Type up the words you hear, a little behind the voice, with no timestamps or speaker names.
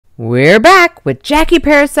We're back with Jackie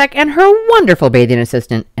Parisek and her wonderful bathing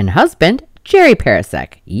assistant and husband, Jerry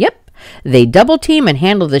Parisek. Yep, they double team and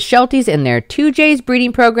handle the Shelties in their 2J's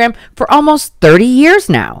breeding program for almost 30 years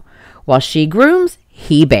now. While she grooms,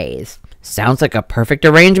 he bathes. Sounds like a perfect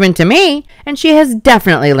arrangement to me. And she has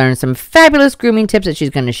definitely learned some fabulous grooming tips that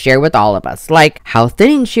she's going to share with all of us, like how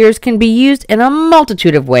thinning shears can be used in a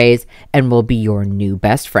multitude of ways and will be your new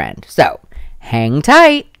best friend. So, hang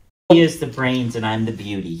tight. He is the brains and I'm the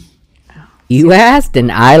beauty. You asked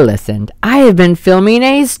and I listened. I have been filming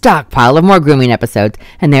a stockpile of more grooming episodes,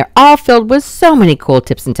 and they're all filled with so many cool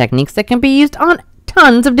tips and techniques that can be used on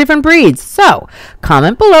tons of different breeds. So,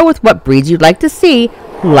 comment below with what breeds you'd like to see,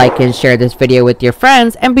 like and share this video with your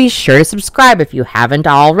friends, and be sure to subscribe if you haven't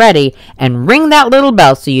already, and ring that little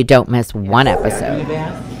bell so you don't miss one episode.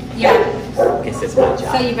 Yeah. Guess that's my job.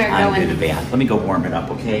 So you better go I'm in. good at bath. Let me go warm it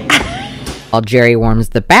up, okay? While Jerry warms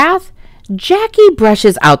the bath, Jackie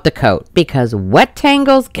brushes out the coat because wet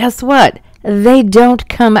tangles, guess what? They don't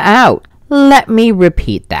come out. Let me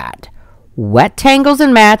repeat that. Wet tangles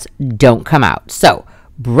and mats don't come out. So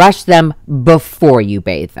brush them before you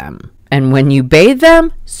bathe them. And when you bathe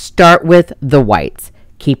them, start with the whites,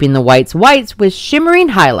 keeping the whites whites with shimmering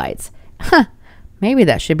highlights. Maybe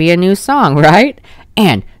that should be a new song, right?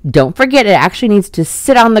 And don't forget, it actually needs to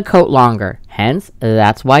sit on the coat longer. Hence,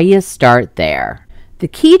 that's why you start there. The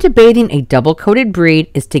key to bathing a double-coated breed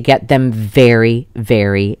is to get them very,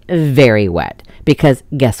 very, very wet. Because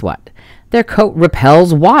guess what? Their coat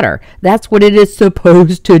repels water. That's what it is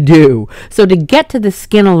supposed to do. So to get to the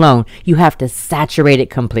skin alone, you have to saturate it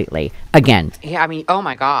completely. Again. Yeah, I mean, oh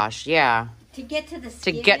my gosh, yeah. To get to the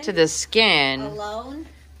skin. To get to the skin. Alone.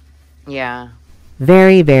 Yeah.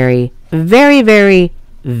 Very, very, very, very,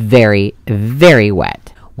 very, very wet.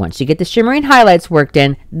 Once you get the shimmering highlights worked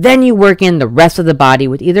in, then you work in the rest of the body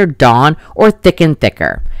with either Dawn or Thick and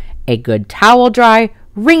Thicker. A good towel dry,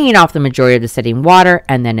 wringing off the majority of the setting water,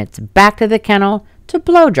 and then it's back to the kennel to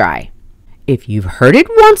blow dry. If you've heard it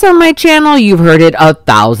once on my channel, you've heard it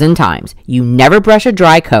 1,000 times. You never brush a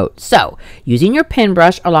dry coat. So, using your pin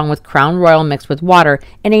brush along with Crown Royal mixed with water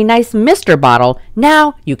in a nice mister bottle,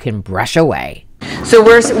 now you can brush away. So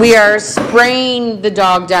we are spraying the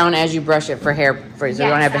dog down as you brush it for hair. So you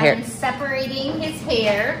don't have the hair. I'm separating his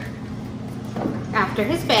hair after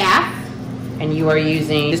his bath. And you are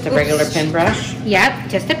using just a regular pin brush? Yep,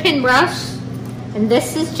 just a pin brush. And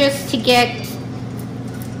this is just to get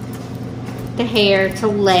the hair to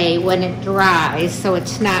lay when it dries, so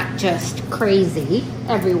it's not just crazy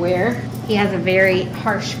everywhere. He has a very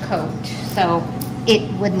harsh coat, so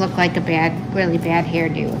it would look like a really bad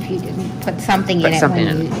hairdo if you didn't put something in it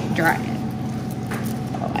when you dry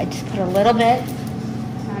it. So I just put a little bit,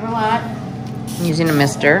 not a lot. I'm using a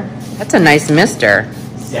mister. That's a nice mister.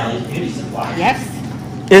 Sally's Beauty Supply.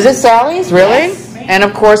 Yes. Is it Sally's? Really? Yes. And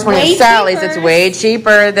of course, when it's Sally's, cheaper. it's way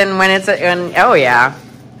cheaper than when it's oh yeah.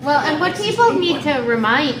 Well, and what people need to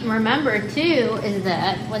remember too is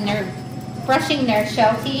that when they're brushing their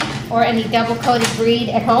Sheltie or any double-coated breed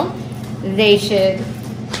at home, they should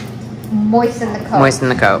moisten the coat. Moisten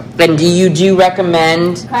the coat. And do you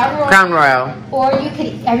recommend Crown Royal? Or you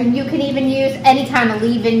could even use any kind of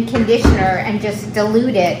leave-in conditioner and just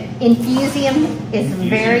dilute it. Infusium is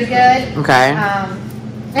very good. Okay.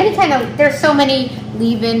 Any kind of, there's so many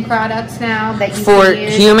leave-in products now that you for can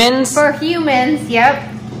use. humans. For humans, yep.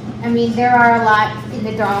 I mean, there are a lot in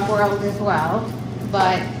the dog world as well,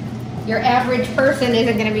 but your average person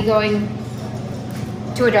isn't going to be going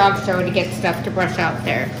to a dog show to get stuff to brush out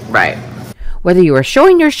there. Right. Whether you are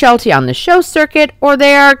showing your Sheltie on the show circuit or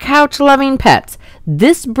they are couch-loving pets,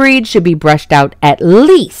 this breed should be brushed out at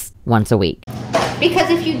least once a week.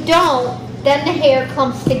 Because if you don't, then the hair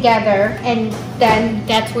clumps together, and then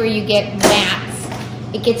that's where you get mats.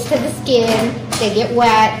 It gets to the skin, they get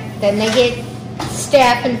wet, then they get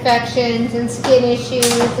staph infections and skin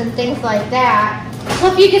issues and things like that.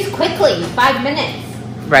 So if you just quickly, 5 minutes,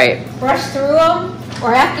 right, brush through them,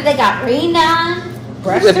 or after they got rained on,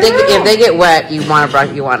 brush if through they, them. If they get wet, you want to brush.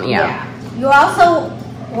 Yeah. You also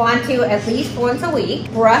want to, at least once a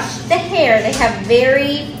week, brush the hair. They have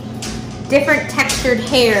very different textured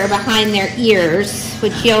hair behind their ears,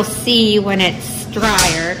 which you'll see when it's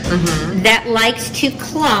drier, that likes to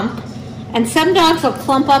clump. And some dogs will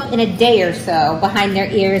clump up in a day or so behind their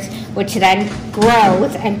ears, which then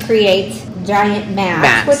grows and creates giant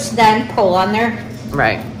mats, which then pull on their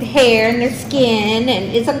hair and their skin,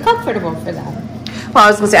 and it's uncomfortable for them. Well, I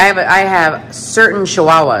was going to say, I have certain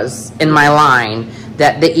Chihuahuas in my line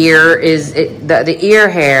that the ear is, the ear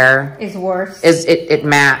hair is worse. It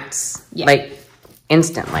mats like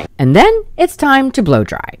instantly. And then it's time to blow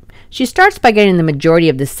dry. She starts by getting the majority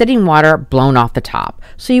of the sitting water blown off the top.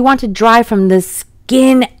 So you want to dry from the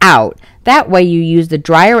skin out. That way you use the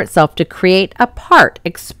dryer itself to create a part,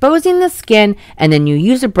 exposing the skin, and then you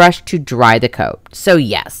use a brush to dry the coat. So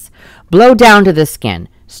yes, blow down to the skin.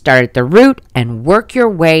 Start at the root and work your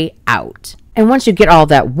way out. And once you get all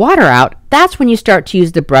that water out, that's when you start to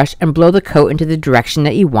use the brush and blow the coat into the direction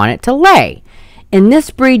that you want it to lay. In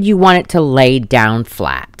this breed, you want it to lay down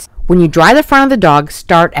flat. When you dry the front of the dog,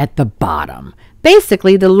 start at the bottom,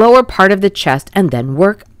 basically the lower part of the chest, and then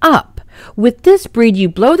work up. With this breed, you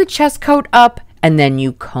blow the chest coat up and then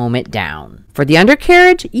you comb it down. For the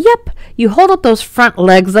undercarriage, yep, you hold up those front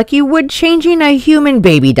legs like you would changing a human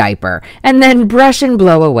baby diaper, and then brush and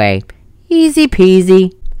blow away. Easy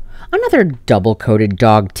peasy. Another double-coated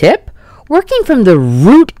dog tip: working from the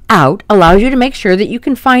root out allows you to make sure that you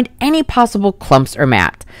can find any possible clumps or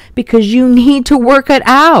mat, because you need to work it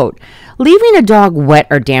out. Leaving a dog wet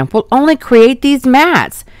or damp will only create these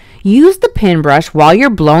mats. Use the pin brush while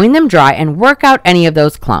you're blowing them dry and work out any of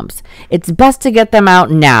those clumps. It's best to get them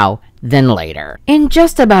out now than later. In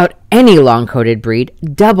just about any long-coated breed,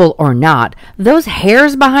 double or not, those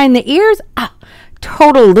hairs behind the ears,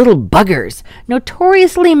 total little buggers,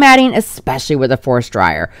 notoriously matting, especially with a force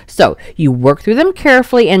dryer. So you work through them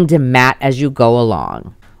carefully and demat as you go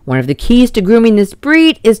along. One of the keys to grooming this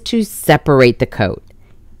breed is to separate the coat.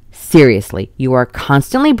 Seriously, you are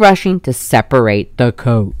constantly brushing to separate the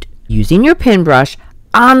coat. Using your pin brush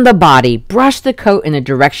on the body, brush the coat in the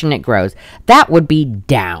direction it grows. That would be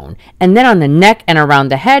down. And then on the neck and around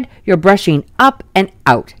the head, you're brushing up and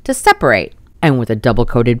out to separate. And with a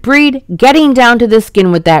double-coated breed, getting down to the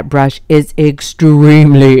skin with that brush is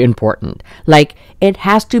extremely important. Like, it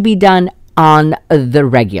has to be done on the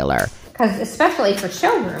regular. Because especially for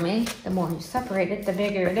show grooming, the more you separate it, the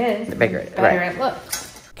bigger it is, the better it looks.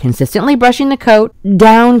 Consistently brushing the coat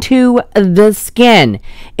down to the skin.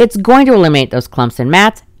 It's going to eliminate those clumps and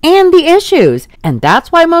mats and the issues. And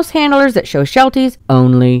that's why most handlers that show Shelties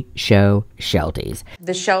only show Shelties.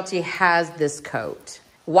 The Sheltie has this coat.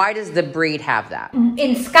 Why does the breed have that?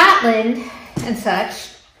 In Scotland and such,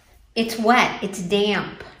 it's wet, it's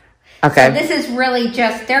damp. Okay. So this is really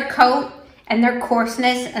just their coat and their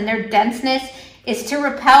coarseness and their denseness is to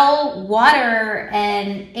repel water,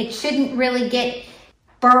 and it shouldn't really get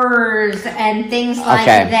burrs and things like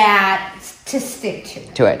that to stick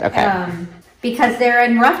to it. Okay. Because they're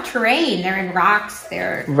in rough terrain, they're in rocks,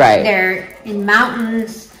 they're in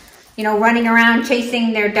mountains, you know, running around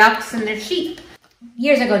chasing their ducks and their sheep.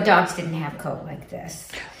 Years ago, dogs didn't have coat like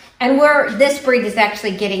this. And this breed is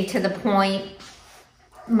actually getting to the point,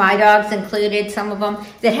 my dogs included, some of them,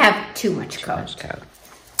 that have too much coat.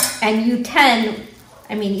 And you tend,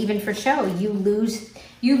 I mean, even for show, you lose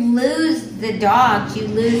the dogs, you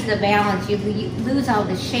lose the balance, you lose all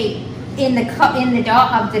the shape in the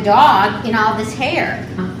dog in all this hair.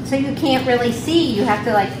 So you can't really see. You have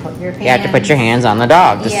to like put your hands. You have to put your hands on the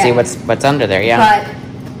dog to see what's under there. Yeah. But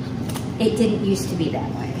it didn't used to be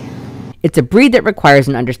that way. It's a breed that requires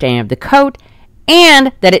an understanding of the coat,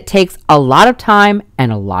 and that it takes a lot of time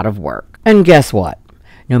and a lot of work. And guess what?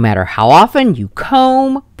 No matter how often you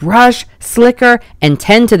comb, brush, slicker, and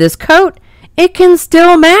tend to this coat, it can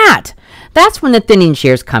still mat. That's when the thinning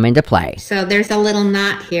shears come into play. So there's a little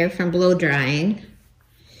knot here from blow drying.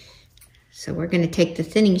 So we're going to take the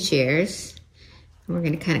thinning shears and we're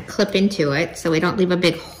going to kind of clip into it so we don't leave a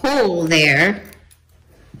big hole there.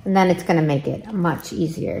 And then it's going to make it much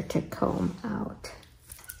easier to comb out.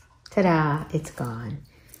 Ta-da, it's gone.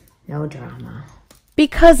 No drama.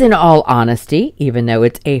 Because in all honesty, even though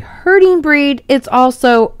it's a herding breed, it's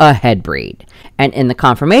also a head breed. And in the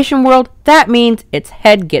conformation world, that means its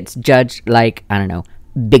head gets judged like, I don't know,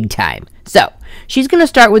 big time. So she's going to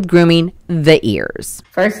start with grooming the ears.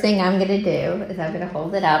 First thing I'm going to do is I'm going to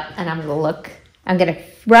hold it up and I'm going to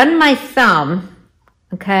run my thumb,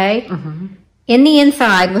 okay, in the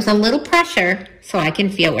inside with a little pressure so I can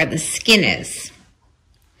feel where the skin is.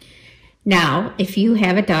 Now, if you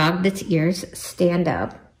have a dog that's ears stand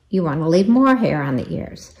up, you want to leave more hair on the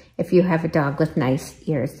ears. If you have a dog with nice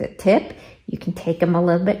ears that tip, you can take them a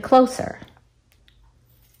little bit closer.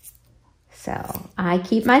 So I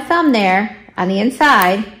keep my thumb there on the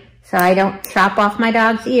inside so I don't chop off my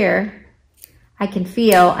dog's ear. I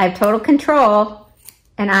have total control,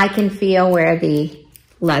 and I can feel where the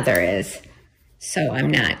leather is. So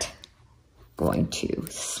I'm not going to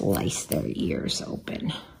slice their ears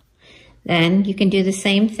open. Then you can do the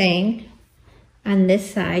same thing on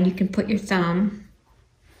this side. You can put your thumb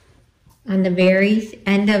on the very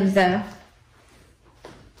end of the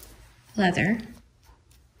leather,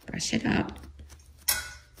 brush it up,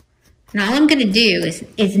 And all I'm going to do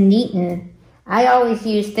is neaten. I always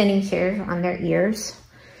use thinning shears on their ears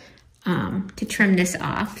to trim this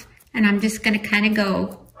off. And I'm just going to kind of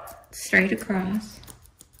go straight across.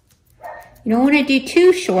 You don't want to do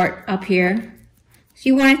too short up here. So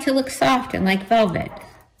you want it to look soft and like velvet.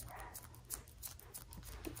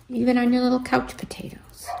 Even on your little couch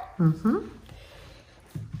potatoes.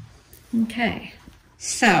 Okay.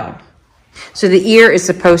 So the ear is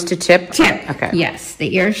supposed to tip? Tip. Okay. Yes,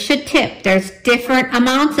 the ear should tip. There's different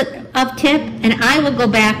amounts of tip, and I will go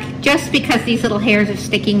back just because these little hairs are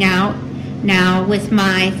sticking out now with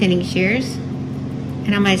my thinning shears.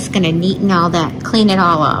 And I'm just going to neaten all that, clean it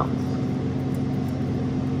all out.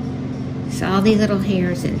 So all these little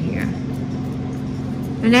hairs in here.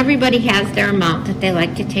 And everybody has their amount that they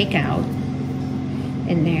like to take out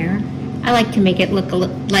in there. I like to make it look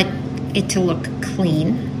like it to look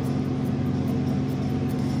clean.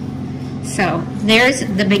 So there's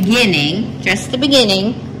the beginning, just the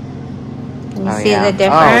beginning. Can you see the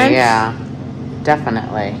difference? Oh yeah,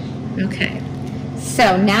 definitely. Okay.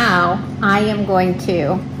 So now I am going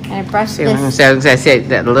to brush this. So I say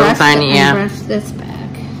that little tiny, brush this back.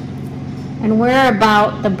 And where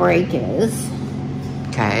about the break is.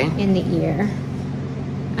 Okay. In the ear.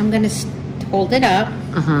 I'm going to hold it up.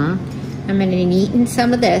 I'm going to neaten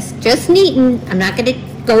some of this. Just neaten. I'm not going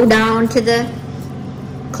to go down to the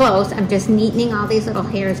close. I'm just neatening all these little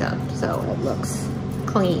hairs up so it looks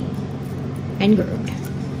clean and groomed.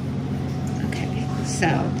 Okay, so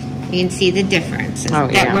you can see the difference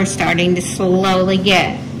that we're starting to slowly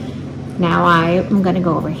get. Now I am going to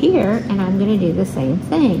go over here and I'm going to do the same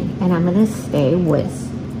thing. And I'm going to stay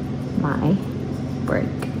with my break.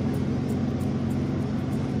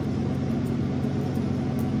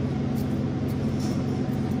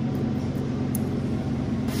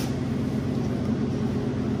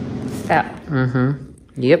 So.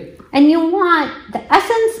 Yep. And you want the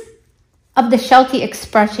essence of the Sheltie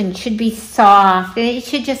expression should be soft. And it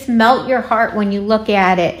should just melt your heart when you look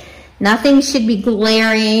at it. Nothing should be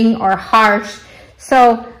glaring or harsh.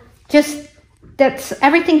 So just that's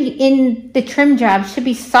everything in the trim job should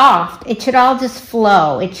be soft. It should all just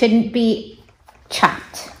flow. It shouldn't be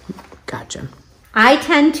chopped. Gotcha. I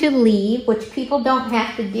tend to leave, which people don't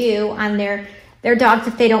have to do on their dogs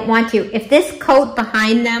if they don't want to. If this coat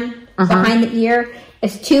behind them, behind the ear,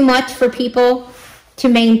 is too much for people to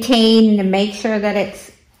maintain and to make sure that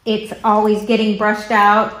it's always getting brushed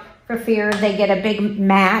out for fear they get a big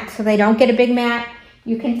mat, so they don't get a big mat,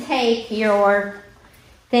 you can take your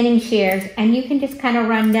thinning shears and you can just kind of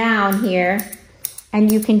run down here and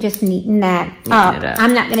you can just neaten that up.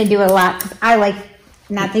 I'm not going to do a lot because I like,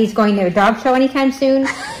 not that he's going to a dog show anytime soon,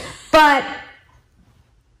 but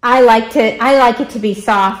I like it to be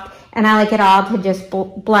soft and I like it all to just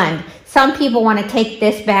blend. Some people want to take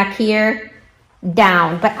this back here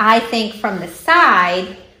down, but I think from the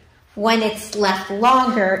side, when it's left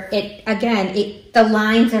longer, the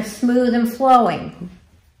lines are smooth and flowing.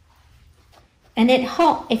 And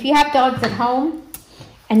if you have dogs at home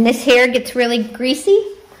and this hair gets really greasy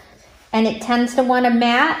and it tends to want a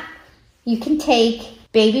mat, you can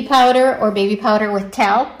take baby powder or baby powder with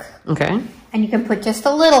talc. Okay. And you can put just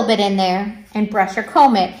a little bit in there and brush or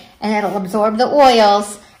comb it, and it'll absorb the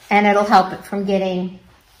oils and it'll help it from getting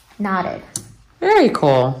knotted. Very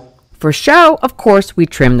cool. For show, of course, we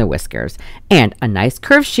trim the whiskers, and a nice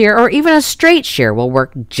curved shear or even a straight shear will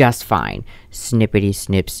work just fine. Snippity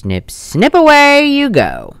snip, snip, snip away you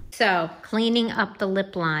go. So, cleaning up the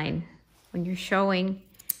lip line. When you're showing,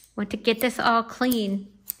 want to get this all clean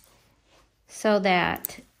so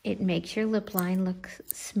that it makes your lip line look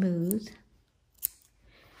smooth.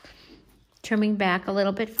 Trimming back a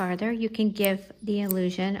little bit farther, you can give the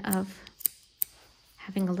illusion of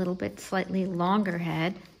having a little bit slightly longer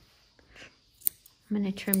head. I'm going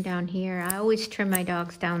to trim down here. I always trim my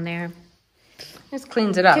dogs down there. Just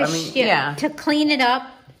cleans it up. To clean it up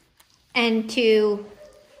and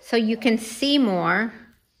so you can see more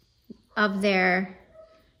of their,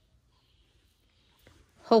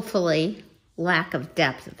 hopefully, lack of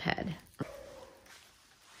depth of head.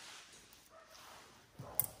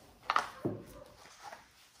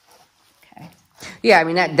 Okay. Yeah, I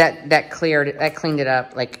mean that cleaned it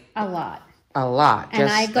up like a lot. A lot. And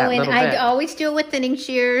I go in, I always do it with thinning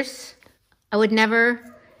shears. I would never,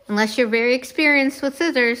 unless you're very experienced with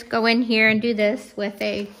scissors, go in here and do this with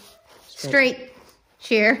a straight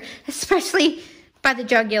shear, especially by the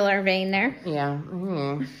jugular vein there. Yeah.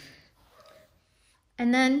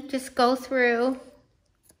 And then just go through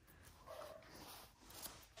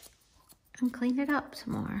and clean it up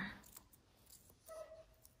some more.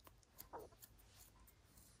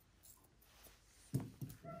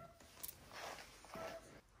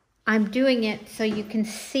 I'm doing it so you can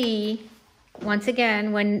see, once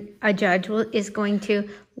again, when a judge is going to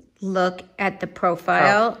look at the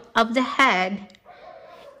profile of the head.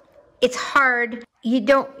 It's hard.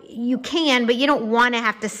 You can, but you don't want to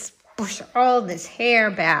have to push all this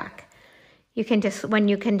hair back. You can just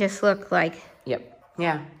look like. Yep.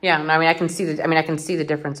 Yeah. Yeah. I mean, I can see the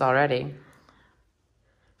difference already.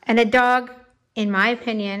 And a dog, in my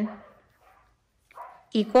opinion,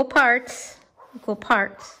 equal parts,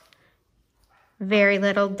 very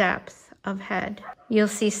little depth of head. You'll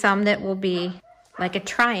see some that will be like a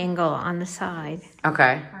triangle on the side.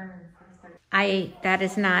 Okay. That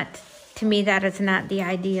is not the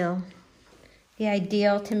ideal. The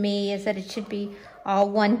ideal to me is that it should be all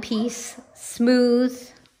one piece, smooth,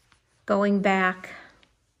 going back.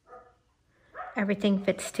 Everything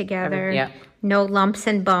fits together. Yeah. No lumps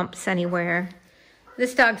and bumps anywhere.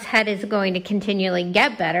 This dog's head is going to continually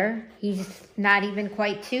get better. He's not even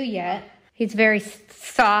quite 2 yet. He's very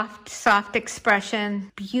soft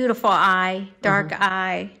expression, beautiful eye, dark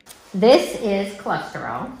eye. This is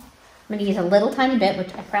cholesterol. I'm going to use a little tiny bit,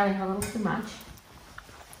 which I probably have a little too much,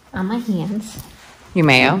 on my hands. Your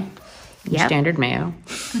mayo. Yep. Your standard mayo.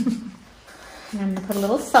 And I'm going to put a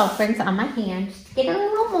little sulfurants on my hand just to get it a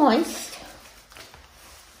little moist.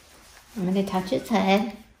 I'm going to touch its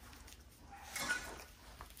head.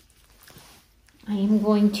 I am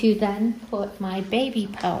going to then put my baby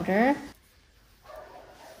powder.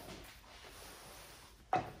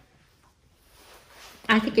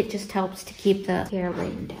 I think it just helps to keep the hair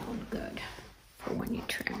laying down good for when you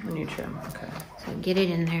trim. Okay. So get it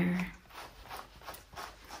in there.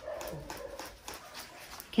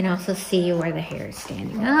 You can also see where the hair is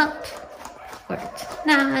standing up, where it's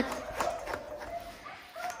not.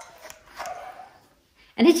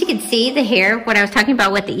 And as you can see, the hair, what I was talking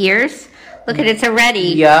about with the ears, look at it's already.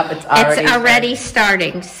 Yep, it's already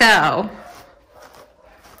starting. So.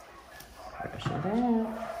 Brush it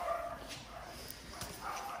out.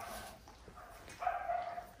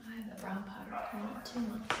 I have the brown powder on too.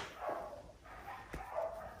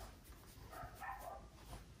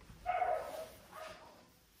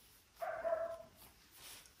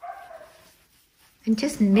 And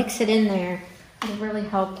just mix it in there. It'll really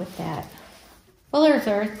help with that. Fuller's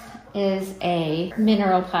Earth is a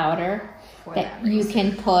mineral powder that you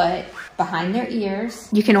can put behind their ears.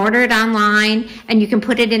 You can order it online and you can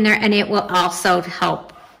put it in there and it will also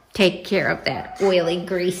help take care of that oily,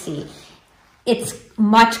 greasy. It's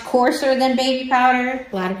much coarser than baby powder.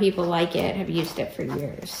 A lot of people like it, have used it for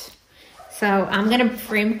years. So I'm gonna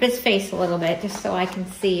frame up his face a little bit just so I can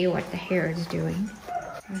see what the hair is doing.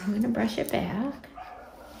 I'm gonna brush it back.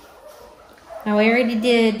 Now we already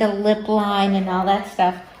did the lip line and all that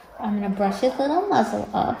stuff. I'm gonna brush his little muzzle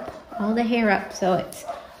up, all the hair up, so it's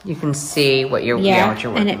You can see what you're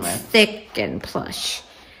working and it's with. thick and plush.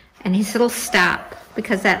 And his little stop,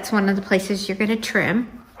 because that's one of the places you're gonna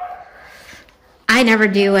trim. I never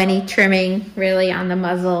do any trimming really on the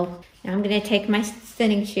muzzle. Now I'm gonna take my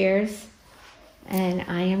thinning shears and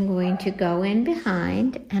I am going to go in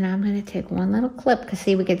behind and I'm going to take one little clip because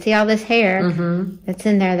see, we can see all this hair that's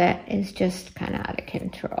in there that is just kind of out of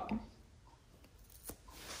control.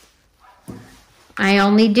 I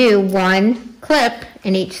only do one clip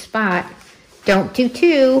in each spot. Don't do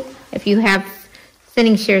two if you have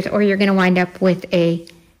thinning shears or you're going to wind up with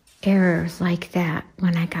errors like that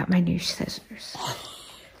when I got my new scissors.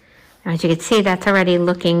 Now, as you can see, that's already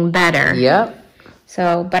looking better. Yep.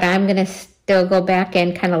 So, but I'm going to still go back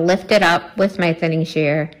and kind of lift it up with my thinning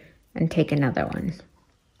shear and take another one.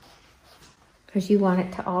 Because you want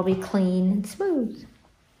it to all be clean and smooth.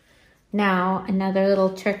 Now, another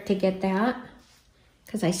little trick to get that,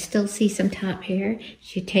 because I still see some top hair,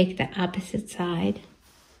 is you take the opposite side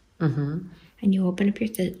and you open up your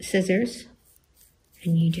scissors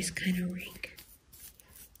and you just kind of rake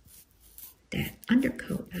that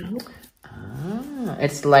undercoat out. Ah,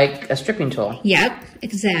 it's like a stripping tool. Yep,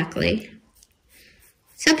 exactly.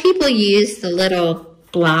 Some people use the little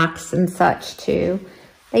blocks and such too.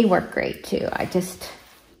 They work great too.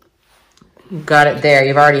 You got it there.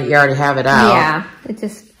 You already have it out. Yeah, it's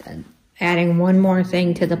just adding one more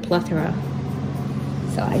thing to the plethora.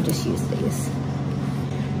 So I just use these.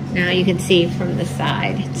 Now you can see from the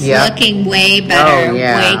side. It's looking way better,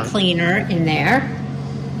 way cleaner in there.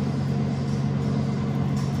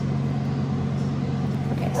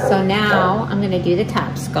 Okay, so now I'm going to do the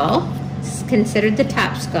top skull. It's considered the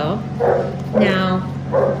top skull. Now,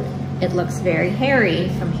 it looks very hairy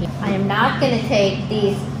from here. I am not going to take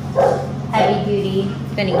these heavy-duty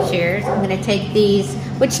thinning shears. I'm going to take these,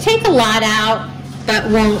 which take a lot out,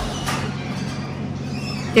 but won't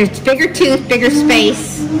there's bigger tooth, bigger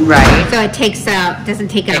space. Right. So it doesn't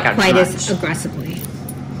take out quite as aggressively.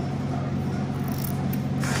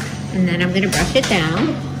 And then I'm gonna brush it down.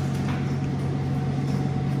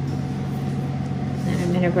 Then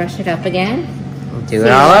I'm gonna brush it up again. Do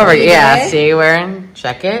it all over. Yeah, see where and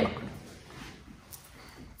check it.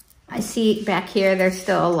 I see back here, there's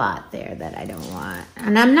still a lot there that I don't want.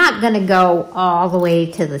 And I'm not gonna go all the way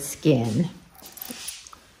to the skin.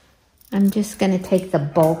 I'm just gonna take the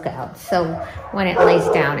bulk out. So when it lays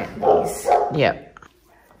down, it lays. Yep.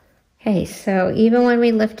 Okay, so even when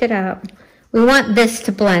we lift it up, we want this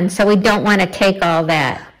to blend, so we don't want to take all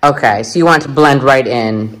that. Okay, so you want it to blend right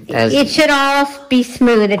in. It should all be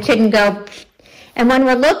smooth. It shouldn't go. And when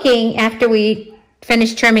we're looking, after we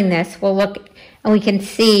finish trimming this, we'll look and we can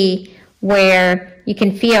see where, you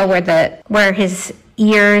can feel where his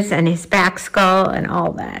ears and his back skull and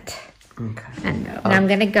all that. Okay. And I'm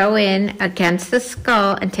going to go in against the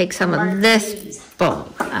skull and take some of this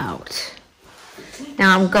bulk out.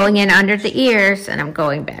 Now I'm going in under the ears and I'm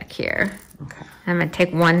going back here. Okay. I'm going to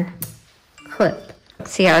take one clip.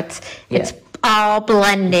 See how it's all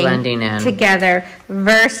blending in together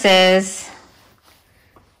versus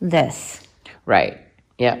this. Right.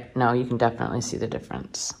 Yep. No, you can definitely see the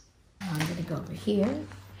difference. I'm going to go over here.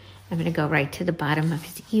 I'm going to go right to the bottom of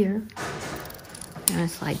his ear. I'm going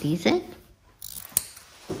to slide these in.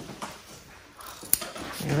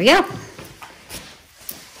 There we go.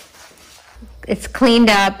 It's cleaned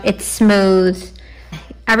up. It's smooth.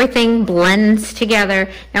 Everything blends together.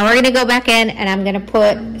 Now we're going to go back in and I'm going to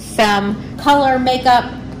put some color makeup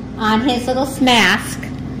on his little mask,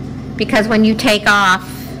 because when you take off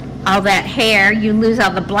all that hair, you lose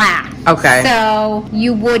all the black. Okay. So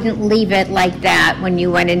you wouldn't leave it like that when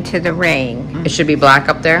you went into the ring. It should be black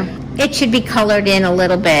up there? It should be colored in a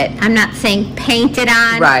little bit. I'm not saying paint it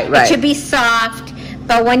on. Right. It should be soft.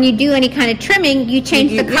 But when you do any kind of trimming, you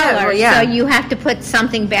change the color. So you have to put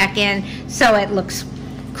something back in so it looks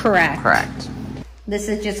correct. Correct. This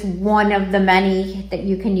is just one of the many that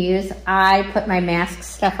you can use. I put my mask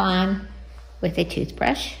stuff on with a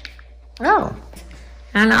toothbrush. Oh.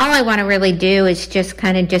 And all I want to really do is just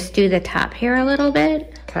kind of just do the top here a little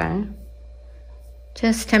bit. Okay.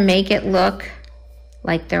 Just to make it look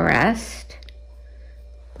like the rest.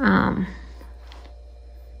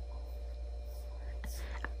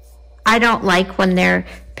 I don't like when they're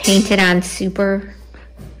painted on super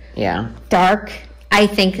dark. I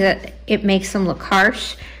think that it makes them look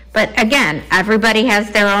harsh. But again, everybody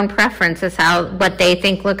has their own preferences, what they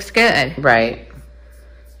think looks good. Right.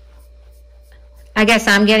 I guess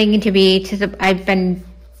I'm getting to be I've been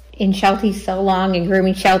in Shelties so long and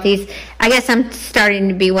grooming Shelties. I guess I'm starting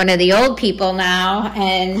to be one of the old people now,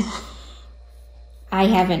 and I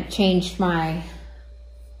haven't changed my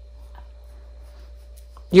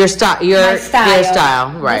Your style,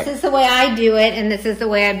 right. This is the way I do it, and this is the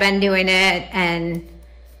way I've been doing it, and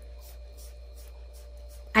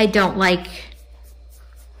I don't like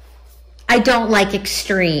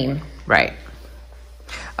extreme. Right.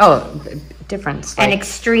 Oh, difference. And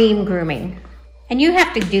extreme grooming. And you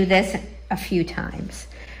have to do this a few times.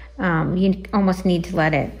 You almost need to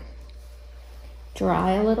let it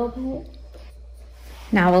dry a little bit.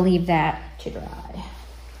 Now we'll leave that to dry.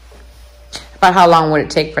 About how long would it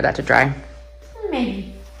take for that to dry?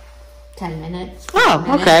 Maybe 10 minutes.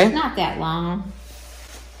 Oh, okay. It's not that long.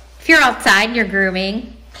 If you're outside and you're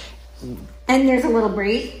grooming and there's a little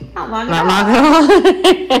breeze, not long at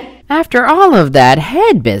all. After all of that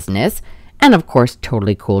head business, and of course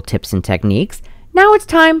totally cool tips and techniques, now it's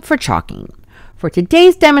time for chalking. For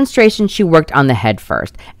today's demonstration, she worked on the head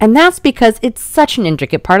first, and that's because it's such an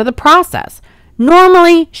intricate part of the process.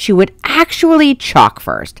 Normally, she would actually chalk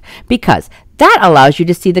first, because that allows you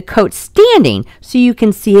to see the coat standing so you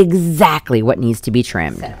can see exactly what needs to be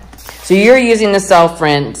trimmed. So you're using the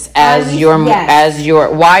self-rinse as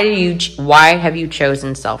why have you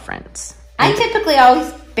chosen self-rinse? I typically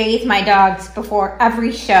always bathe my dogs before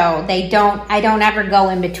every show. I don't ever go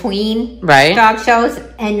in between dog shows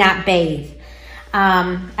and not bathe.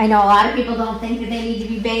 I know a lot of people don't think that they need to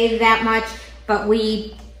be bathed that much, but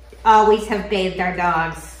we always have bathed our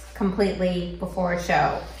dogs completely before a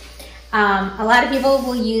show. A lot of people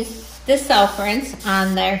will use this self-rinse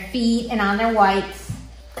on their feet and on their whites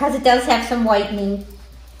because it does have some whitening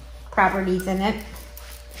properties in it.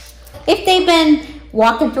 If they've been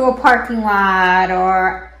walking through a parking lot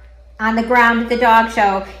or on the ground at the dog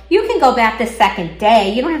show, you can go back the second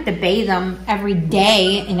day. You don't have to bathe them every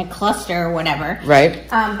day in a cluster or whatever. Right.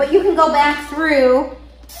 But you can go back through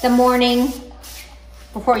the morning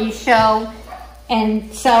before you show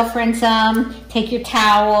and self-rinse them. Take your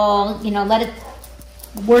towel, let it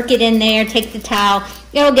work it in there, take the towel.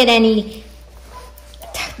 It'll get any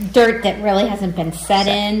dirt that really hasn't been set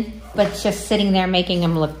in, but it's just sitting there making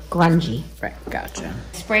them look grungy. Right, gotcha.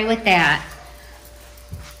 Spray with that.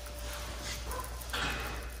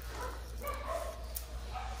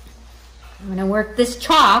 I'm gonna work this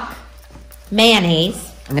chalk,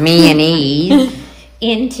 mayonnaise. The mayonnaise.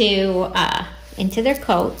 into their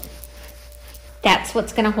coat. That's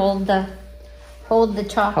what's gonna hold the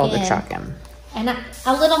chalk in. Hold the chalk in. And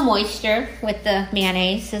a little moisture with the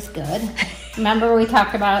mayonnaise is good. Remember we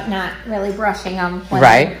talked about not really brushing them when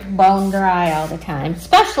they're bone dry all the time,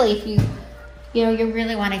 especially if you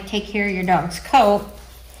really want to take care of your dog's coat.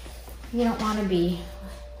 You don't want to be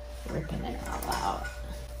ripping it all out,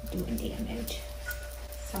 doing damage.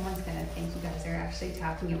 Someone's gonna think you guys are actually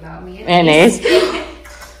talking about me. Mayonnaise.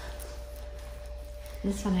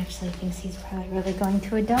 This one actually thinks he's probably really going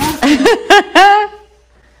to a dog.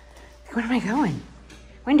 Where am I going?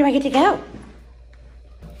 When do I get to go?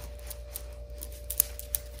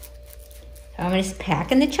 So I'm just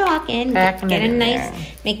packing the chalk in, Packing get it a in nice, there.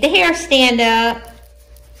 make the hair stand up.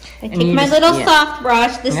 I And take you my just- little yeah. soft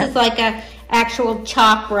brush. This Yep. is like a actual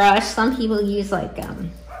chalk brush. Some people use like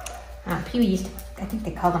people used to, I think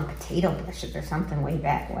they called them potato brushes or something way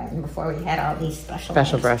back when, before we had all these special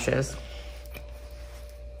ones. brushes.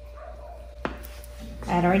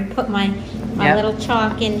 I'd already put my Yep. little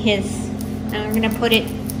chalk in his. Now I'm gonna put it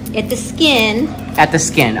at the skin. At the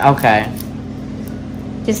skin, okay.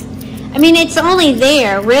 Just, I mean, it's only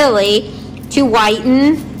there really to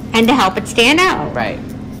whiten and to help it stand out. Right.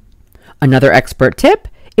 Another expert tip: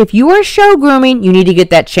 if you are show grooming, you need to get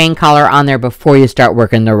that chain collar on there before you start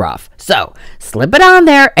working the ruff. So slip it on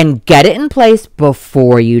there and get it in place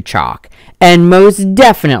before you chalk. And most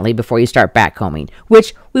definitely before you start backcombing,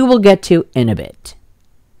 which we will get to in a bit.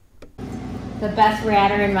 The best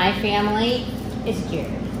ratter in my family is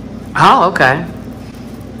Jared. Oh, okay.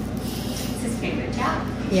 It's his favorite job.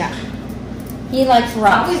 Yeah. He likes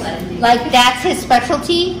ruffs. Always let him do Like, that's his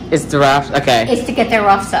specialty, It's the ruff? Okay. is to get their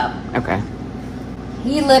ruffs up. Okay.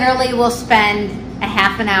 He literally will spend a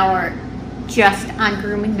half an hour just on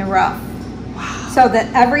grooming the ruff. Wow. So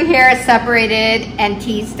that every hair is separated and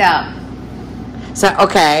teased up. So,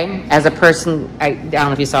 okay, as a person, I don't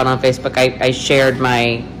know if you saw it on Facebook, I shared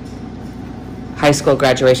my high school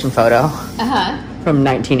graduation photo Uh-huh. from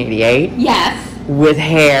 1988 Yes. with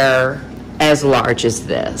hair as large as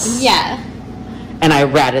this. Yeah. And I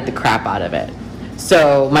ratted the crap out of it.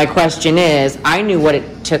 So my question is, I knew what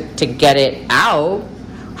it took to get it out.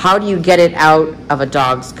 How do you get it out of a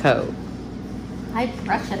dog's coat? I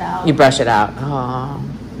brush it out. You brush it out. Oh.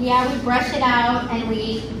 Yeah, we brush it out and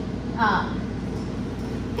we,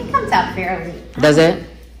 it comes out fairly. Does it?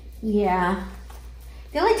 Yeah.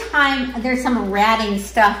 The only time there's some ratting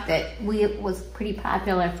stuff that was pretty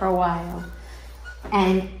popular for a while,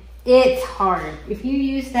 and it's hard if you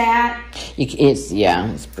use that.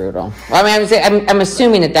 It's brutal. Well, I mean, I'm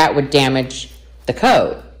assuming that would damage the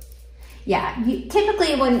coat. Yeah,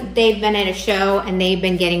 typically when they've been at a show and they've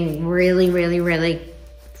been getting really, really, really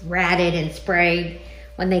ratted and sprayed,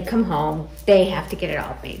 when they come home, they have to get it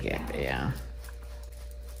all made. Yeah.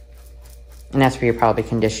 And that's where you're probably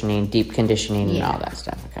conditioning, deep conditioning, and all that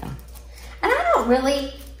stuff. Okay. And I don't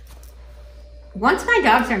really, once my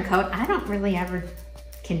dogs are in coat, I don't really ever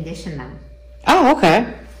condition them. Oh,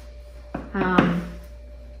 okay.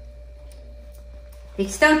 They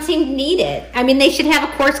just don't seem to need it. I mean, they should have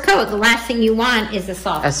a coarse coat. The last thing you want is a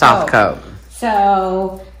soft coat.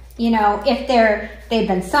 So, if they've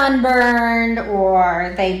been sunburned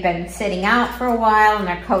or they've been sitting out for a while and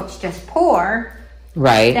their coat's just poor,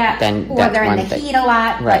 right? or they're in the heat a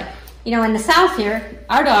lot. Right. But, in the South here,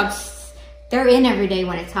 our dogs, they're in every day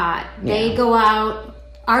when it's hot. They go out.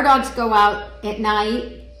 Our dogs go out at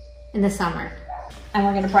night in the summer. And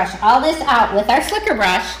we're going to brush all this out with our slicker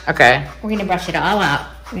brush. Okay. We're going to brush it all out.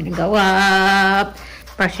 We're going to go up,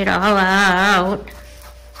 brush it all out,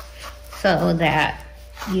 so that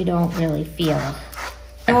you don't really feel it.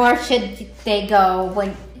 Nor should they go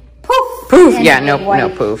when poof. Poof. and Yeah, they no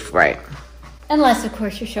wipe. poof. Right. Unless, of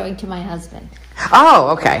course, you're showing to my husband.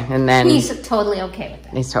 Oh, okay. And then He's totally okay with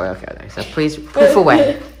that. he's totally okay with it. So please poof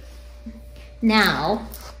away. Now,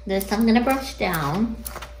 this I'm going to brush down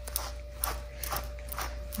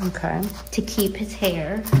Okay. to keep his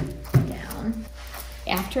hair down.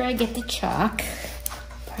 After I get the chalk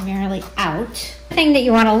primarily out, the thing that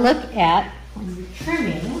you want to look at when you're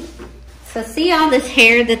trimming. So see all this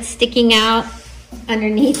hair that's sticking out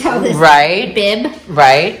underneath all this bib?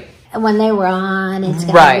 Right. And when they run,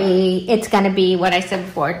 it's gonna be what I said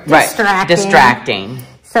before, distracting. Distracting.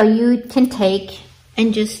 So you can take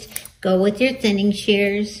and just go with your thinning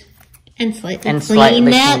shears and slightly clean clean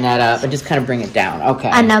that up and just kind of bring it down. Okay.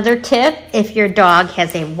 Another tip, if your dog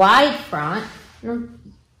has a wide front,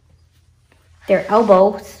 their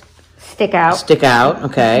elbows stick out. Stick out,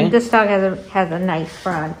 okay. This dog has a nice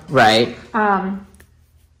front. Right.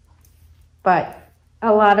 But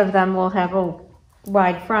a lot of them will have a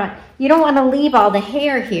wide front. You don't want to leave all the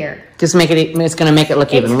hair here. Just make it, it's going to make it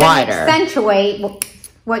look even wider. Accentuate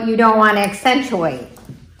what you don't want to accentuate.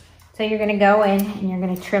 So you're going to go in and you're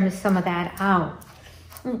going to trim some of that out.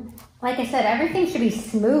 Like I said, everything should be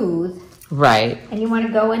smooth. Right. And you want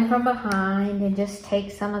to go in from behind and just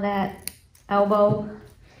take some of that elbow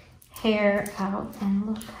hair out and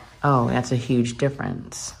look. Oh, that's a huge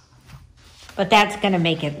difference. But that's going to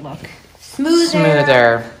make it look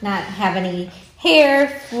smoother. Not have any hair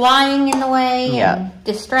flying in the way and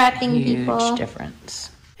distracting people. Huge difference.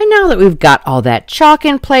 And now that we've got all that chalk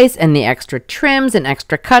in place and the extra trims and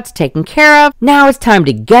extra cuts taken care of, now it's time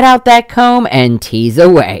to get out that comb and tease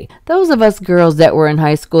away. Those of us girls that were in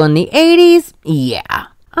high school in the 80s, yeah,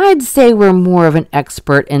 I'd say we're more of an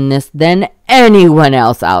expert in this than anyone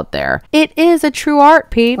else out there. It is a true art,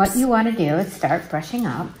 peeps. What you want to do is start brushing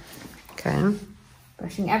up. Okay.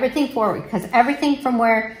 Brushing everything forward, because everything from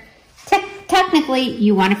where, technically,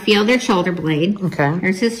 you want to feel their shoulder blade. Okay.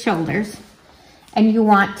 Here's his shoulders. And you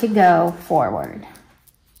want to go forward.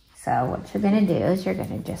 So what you're going to do is you're going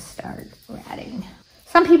to just start ratting.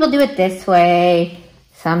 Some people do it this way.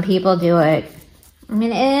 Some people do it. I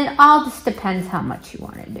mean, it all just depends how much you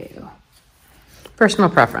want to do. Personal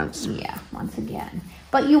preference. Yeah, once again.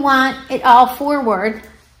 But you want it all forward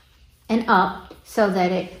and up so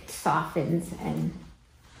that it softens and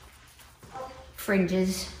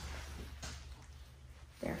fringes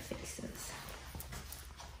their faces.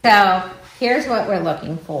 So here's what we're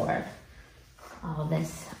looking for. All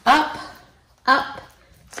this up.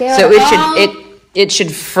 So it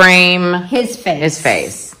should frame his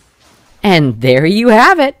face. And there you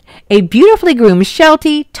have it. A beautifully groomed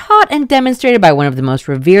Sheltie, taught and demonstrated by one of the most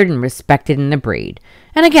revered and respected in the breed.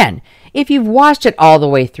 And again, if you've watched it all the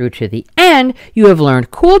way through to the end, you have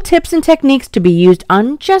learned cool tips and techniques to be used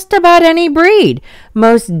on just about any breed.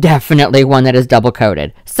 Most definitely one that is double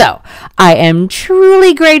coated. So, I am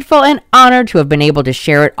truly grateful and honored to have been able to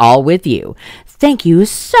share it all with you. Thank you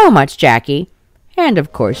so much, Jackie. And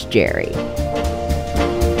of course, Jerry.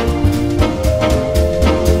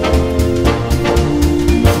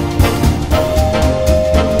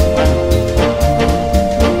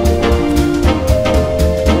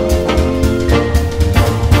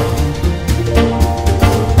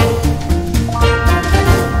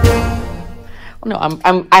 No,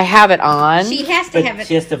 I have it on. She has to have it.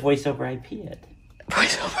 She has to voice over IP it.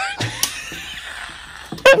 Voiceover.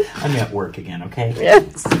 I'm at work again, okay?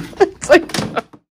 Yes. It's like